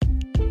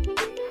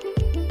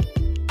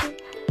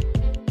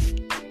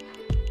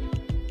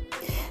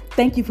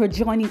Thank you for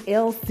joining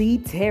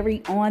LC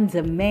Terry On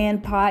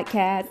Demand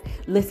podcast.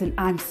 Listen,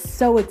 I'm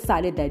so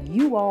excited that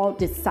you all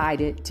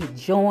decided to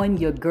join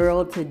your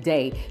girl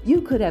today.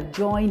 You could have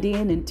joined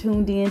in and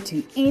tuned in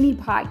to any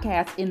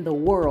podcast in the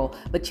world,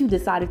 but you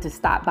decided to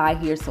stop by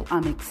here. So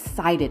I'm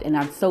excited and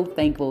I'm so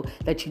thankful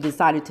that you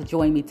decided to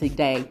join me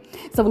today.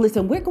 So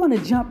listen, we're going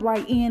to jump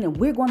right in and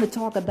we're going to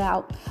talk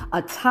about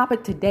a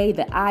topic today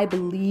that I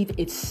believe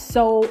is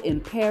so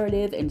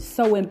imperative and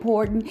so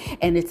important,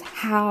 and it's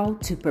how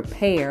to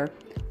prepare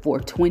for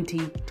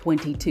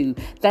 2022.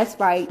 That's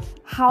right,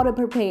 how to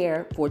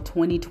prepare for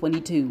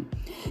 2022.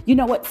 You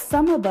know what?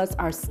 Some of us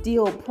are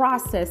still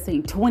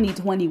processing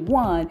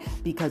 2021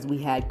 because we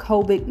had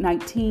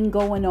COVID-19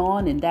 going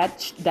on, and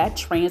that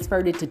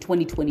transferred into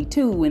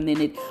 2022, and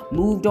then it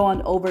moved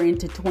on over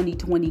into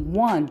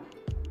 2021.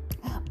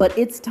 But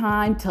it's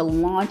time to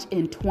launch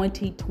in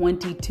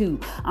 2022.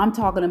 I'm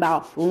talking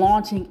about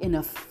launching in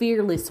a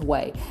fearless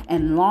way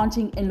and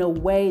launching in a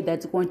way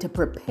that's going to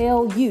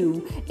propel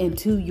you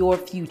into your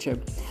future.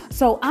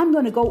 So I'm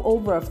going to go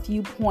over a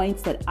few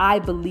points that I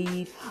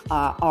believe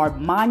are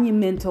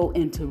monumental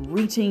into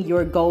reaching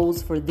your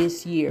goals for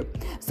this year.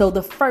 So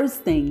the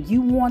first thing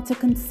you want to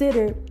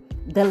consider,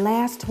 the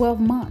last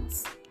 12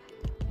 months.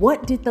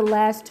 What did the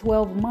last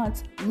 12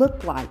 months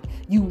look like?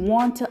 You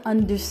want to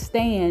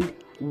understand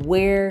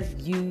where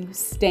you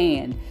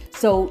stand.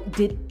 So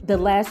did the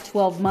last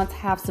 12 months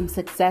have some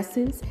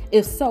successes?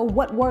 If so,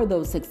 what were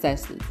those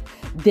successes?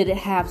 Did it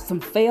have some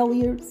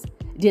failures?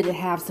 Did it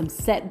have some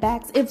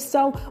setbacks? If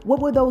so,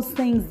 what were those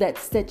things that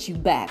set you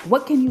back?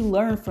 What can you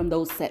learn from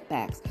those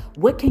setbacks?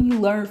 What can you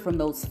learn from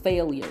those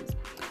failures?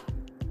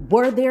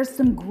 Were there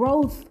some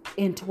growth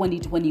in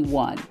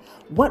 2021?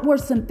 What were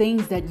some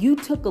things that you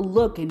took a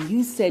look and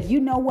you said, you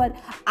know what?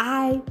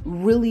 I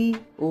really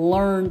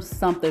learned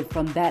something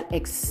from that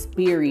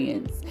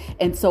experience.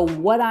 And so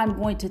what I'm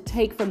going to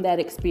take from that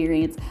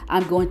experience,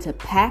 I'm going to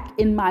pack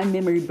in my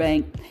memory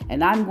bank,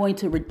 and I'm going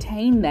to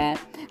retain that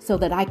so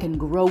that I can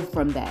grow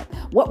from that.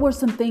 What were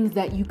some things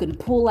that you can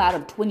pull out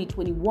of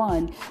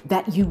 2021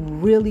 that you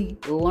really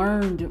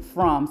learned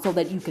from so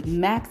that you could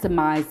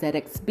maximize that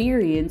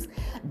experience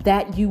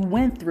that you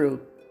went through?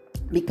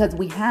 Because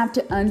we have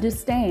to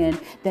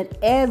understand that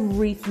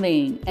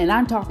everything, and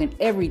I'm talking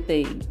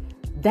everything,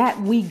 that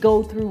we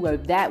go through or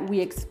that we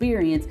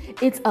experience,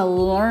 it's a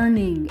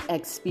learning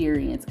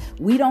experience.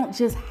 We don't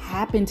just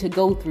happen to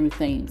go through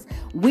things.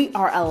 We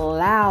are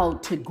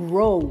allowed to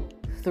grow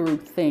through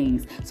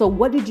things. So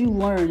what did you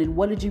learn and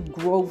what did you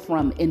grow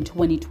from in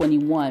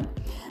 2021?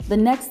 The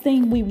next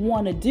thing we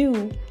want to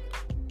do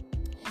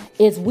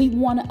is we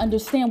want to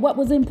understand what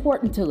was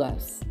important to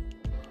us.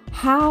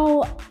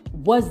 How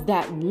was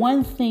that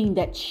one thing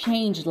that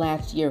changed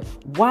last year?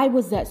 Why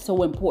was that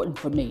so important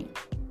for me?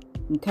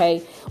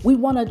 Okay, we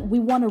want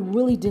to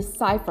really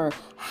decipher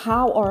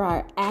how are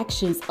our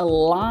actions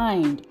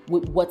aligned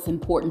with what's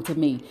important to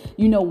me.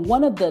 You know,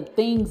 one of the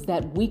things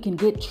that we can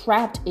get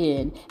trapped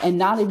in and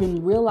not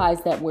even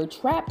realize that we're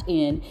trapped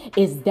in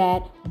is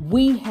that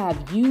we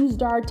have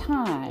used our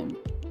time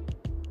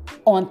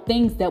on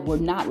things that were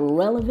not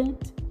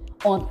relevant,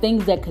 on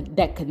things that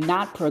could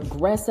not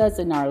progress us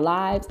in our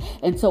lives.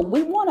 And so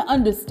we want to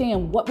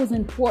understand what was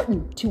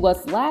important to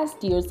us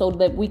last year so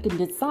that we can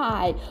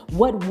decide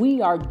what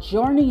we are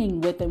journeying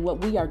with and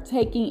what we are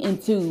taking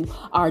into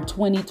our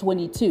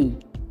 2022.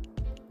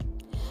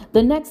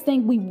 The next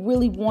thing we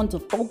really want to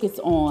focus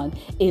on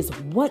is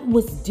what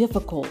was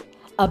difficult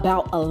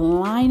about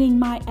aligning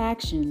my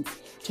actions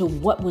to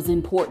what was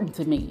important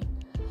to me.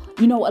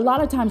 You know, a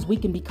lot of times we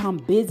can become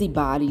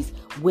busybodies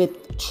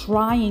with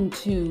trying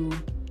to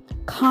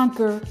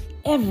conquer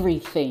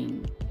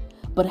everything.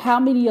 But how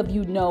many of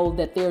you know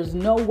that there's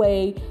no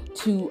way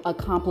to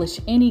accomplish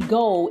any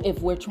goal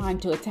if we're trying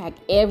to attack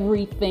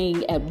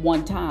everything at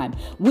one time?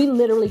 We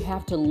literally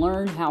have to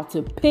learn how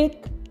to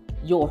pick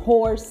your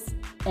horse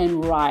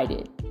and ride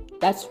it.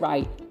 That's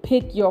right.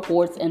 Pick your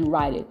horse and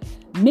ride it.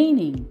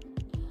 Meaning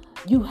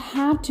you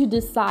have to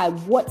decide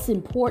what's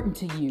important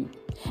to you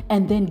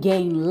and then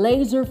gain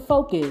laser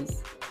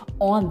focus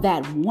on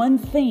that one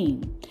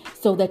thing,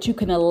 so that you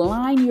can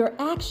align your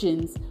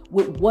actions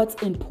with what's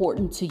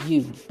important to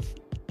you.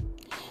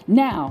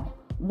 Now,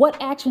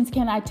 what actions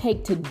can I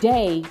take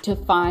today to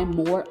find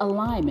more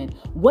alignment?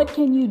 What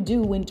can you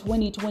do in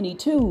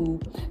 2022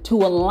 to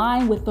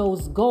align with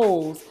those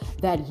goals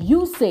that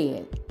you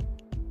said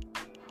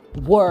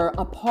were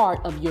a part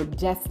of your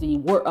destiny,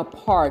 were a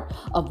part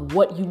of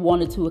what you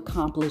wanted to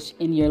accomplish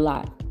in your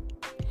life?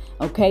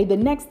 Okay, the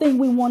next thing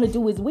we want to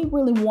do is we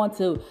really want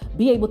to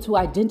be able to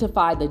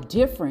identify the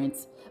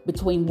difference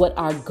between what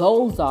our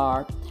goals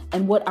are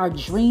and what our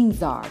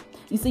dreams are.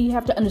 You see, you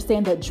have to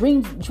understand that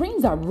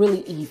dreams are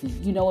really easy.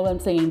 You know what I'm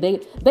saying?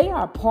 They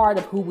are a part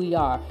of who we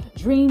are.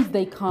 Dreams,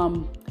 they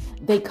come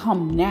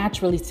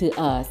naturally to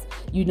us.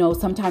 You know,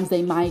 sometimes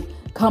they might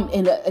come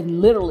in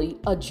literally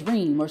a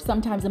dream, or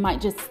sometimes it might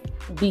just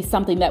be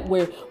something that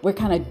we're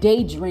kind of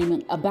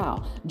daydreaming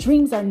about.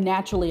 Dreams are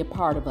naturally a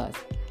part of us.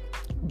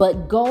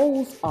 But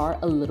goals are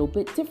a little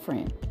bit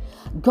different.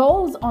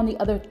 Goals, on the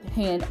other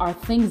hand, are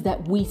things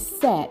that we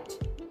set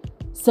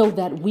so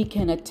that we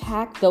can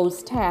attack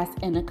those tasks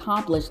and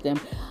accomplish them.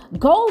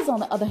 Goals, on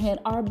the other hand,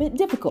 are a bit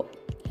difficult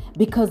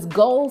because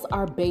goals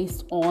are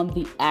based on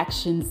the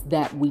actions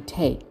that we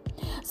take.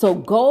 So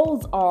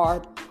goals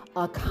are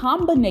a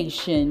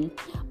combination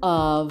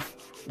of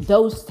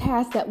those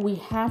tasks that we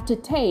have to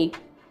take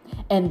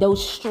and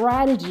those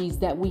strategies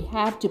that we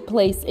have to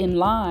place in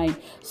line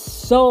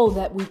so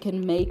that we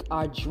can make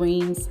our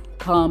dreams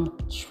come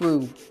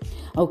true.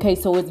 Okay,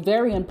 so it's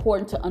very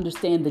important to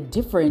understand the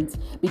difference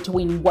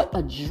between what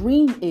a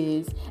dream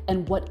is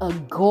and what a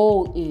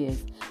goal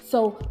is.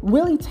 So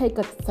really take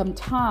some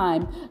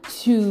time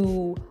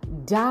to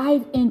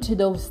dive into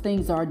those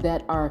things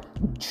that are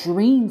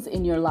dreams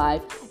in your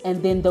life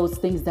and then those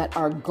things that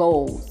are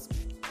goals.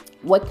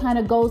 What kind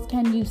of goals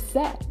can you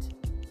set?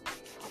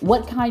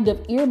 What kind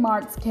of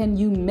earmarks can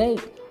you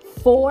make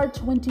for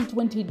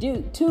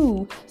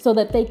 2022 so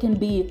that they can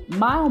be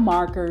mile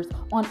markers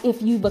on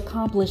if you've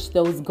accomplished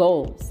those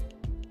goals?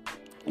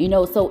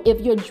 So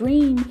if your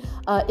dream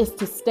is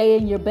to stay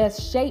in your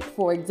best shape,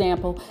 for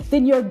example,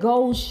 then your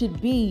goal should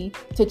be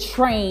to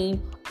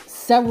train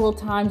several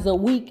times a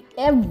week,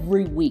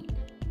 every week,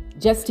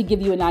 just to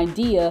give you an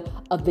idea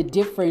of the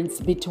difference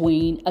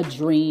between a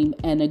dream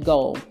and a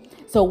goal.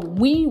 So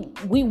we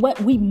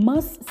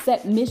must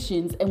set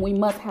missions and we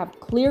must have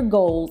clear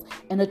goals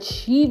and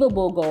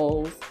achievable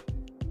goals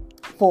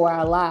for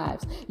our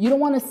lives. You don't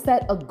want to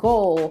set a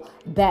goal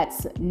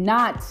that's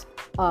not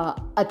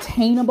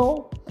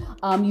attainable.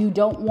 You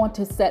don't want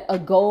to set a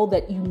goal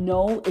that you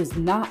know is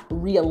not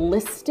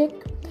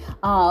realistic.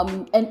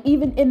 And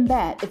even in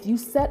that, if you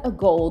set a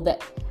goal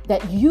that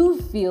you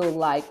feel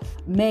like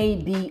may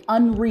be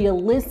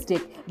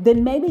unrealistic,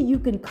 then maybe you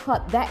can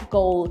cut that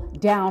goal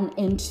down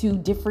into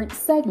different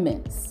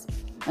segments.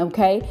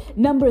 Okay.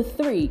 Number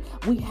 3,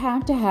 we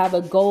have to have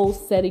a goal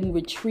setting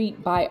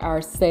retreat by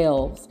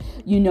ourselves.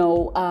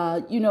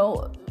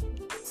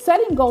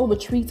 Setting goal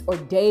retreats or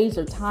days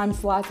or time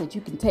slots that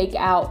you can take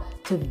out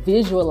to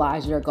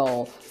visualize your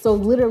goal. So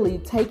literally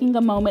taking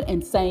a moment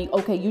and saying,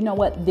 okay, you know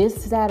what,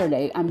 this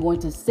Saturday, I'm going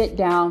to sit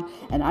down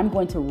and I'm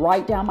going to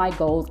write down my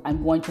goals.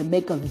 I'm going to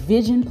make a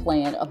vision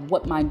plan of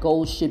what my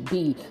goals should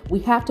be. We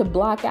have to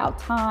block out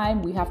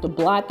time. We have to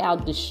block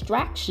out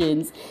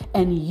distractions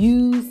and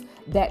use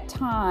that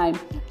time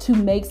to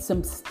make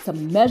some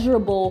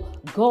measurable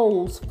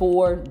goals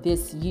for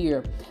this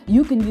year.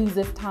 You can use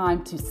this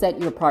time to set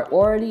your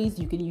priorities.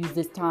 You can use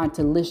this time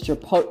to list your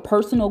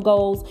personal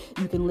goals.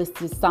 You can list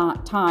this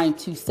time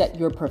to set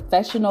your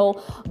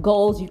professional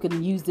goals. You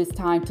can use this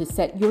time to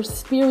set your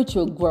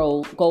spiritual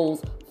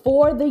goals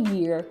for the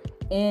year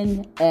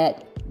in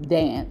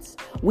advance.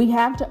 We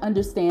have to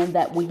understand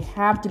that we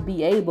have to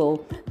be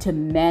able to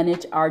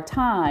manage our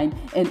time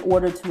in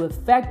order to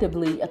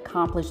effectively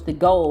accomplish the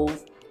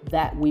goals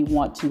that we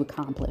want to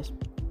accomplish.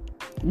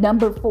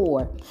 Number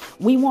 4,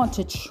 we want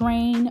to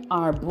train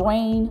our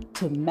brain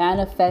to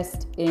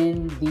manifest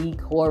in the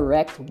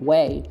correct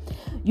way.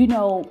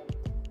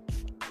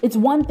 It's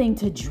one thing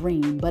to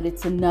dream, but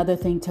it's another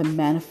thing to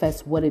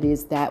manifest what it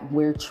is that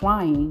we're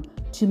trying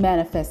to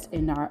manifest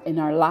in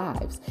our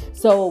lives.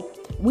 So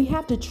we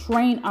have to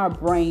train our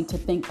brain to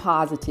think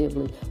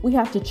positively. We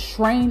have to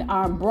train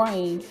our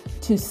brain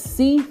to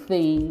see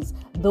things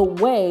the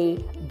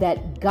way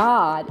that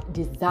God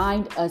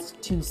designed us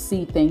to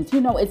see things.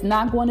 It's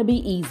not going to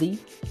be easy.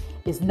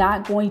 It's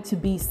not going to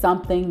be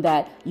something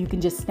that you can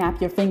just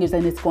snap your fingers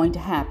and it's going to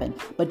happen.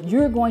 But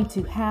you're going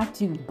to have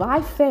to,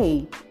 by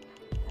faith,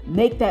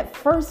 make that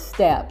first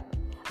step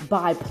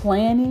by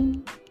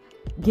planning,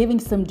 giving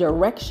some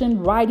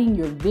direction, writing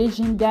your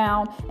vision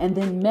down, and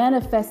then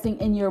manifesting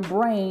in your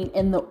brain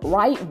in the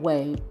right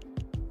way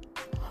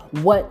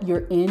what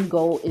your end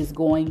goal is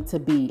going to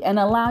be, and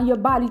allow your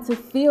body to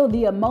feel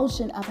the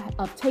emotion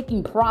of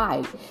taking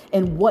pride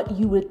in what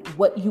you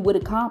would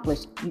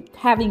accomplish,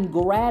 having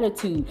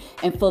gratitude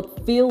and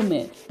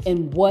fulfillment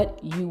in what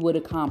you would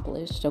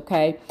accomplish.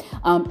 Okay.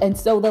 And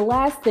so the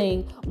last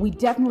thing, we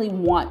definitely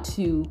want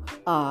to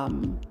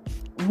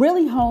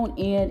really hone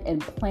in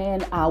and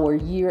plan our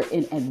year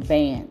in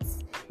advance.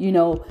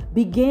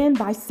 Begin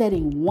by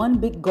setting one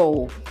big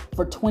goal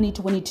for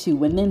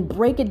 2022 and then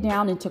break it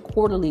down into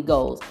quarterly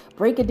goals,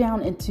 break it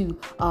down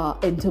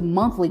into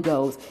monthly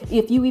goals.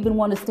 If you even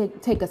want to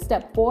take a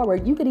step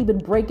forward, you could even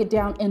break it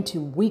down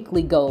into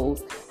weekly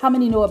goals. How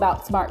many know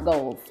about SMART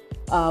goals?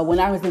 When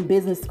I was in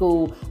business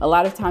school, a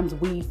lot of times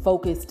we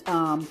focused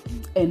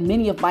in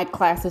many of my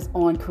classes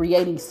on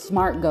creating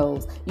SMART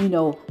goals.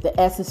 The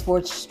S is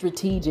for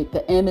strategic.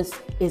 The M is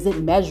it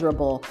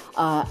measurable?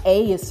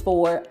 A is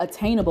for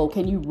attainable.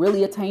 Can you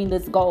really attain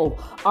this goal?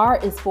 R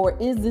is for,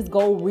 is this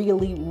goal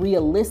really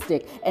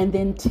realistic? And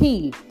then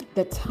T,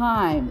 the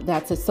time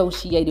that's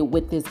associated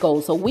with this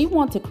goal. So we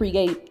want to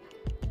create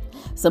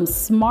some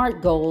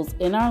SMART goals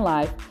in our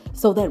life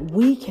so that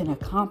we can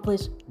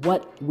accomplish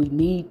what we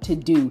need to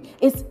do.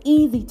 It's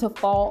easy to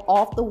fall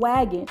off the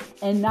wagon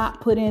and not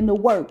put in the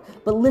work.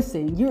 But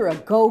listen, you're a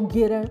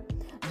go-getter.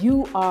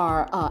 You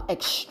are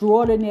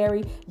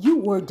extraordinary. You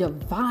were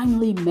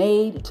divinely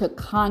made to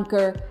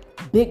conquer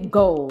big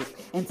goals.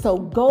 And so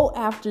go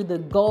after the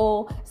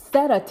goal,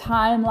 set a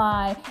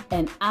timeline,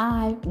 and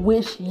I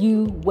wish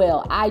you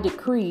well. I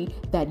decree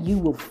that you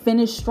will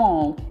finish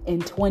strong in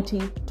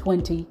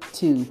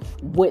 2022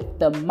 with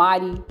the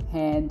mighty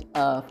hand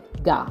of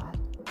God.